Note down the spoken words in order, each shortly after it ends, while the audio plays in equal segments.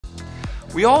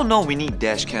We all know we need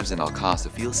dash cams in our cars to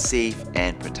feel safe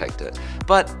and protected.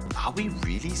 But are we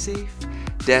really safe?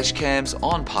 Dash cams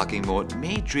on parking mode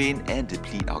may drain and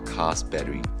deplete our car's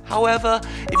battery. However,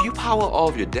 if you power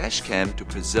off your dash cam to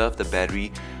preserve the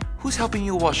battery, who's helping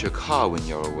you wash your car when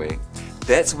you're away?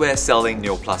 That's where Cellink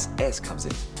NEO Plus S comes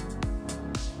in.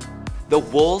 The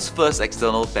world's first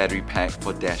external battery pack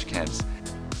for dash cams.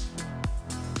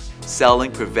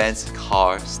 Cellink prevents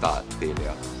car start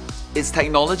failure. Its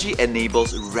technology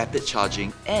enables rapid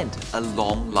charging and a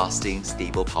long-lasting,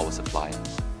 stable power supply.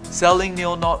 Cellink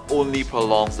NEO not only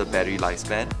prolongs the battery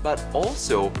lifespan, but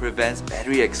also prevents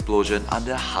battery explosion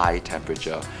under high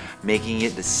temperature, making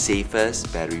it the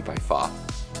safest battery by far.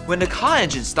 When the car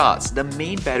engine starts, the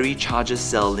main battery charges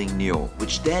Cellink NEO,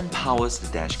 which then powers the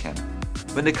dashcam.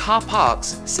 When the car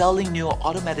parks, Cellink NEO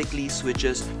automatically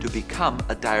switches to become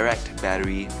a direct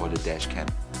battery for the dashcam.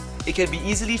 It can be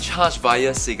easily charged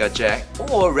via cigar jack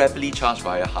or rapidly charged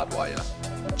via hardwire.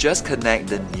 Just connect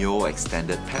the NEO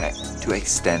extended pack to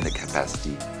extend the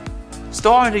capacity.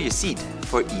 Store under your seat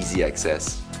for easy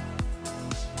access.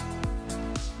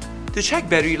 To check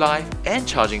battery life and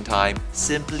charging time,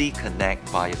 simply connect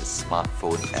via the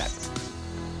smartphone app.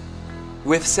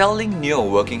 With Cellink NEO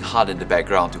working hard in the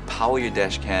background to power your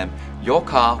dashcam, your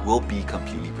car will be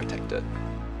completely protected.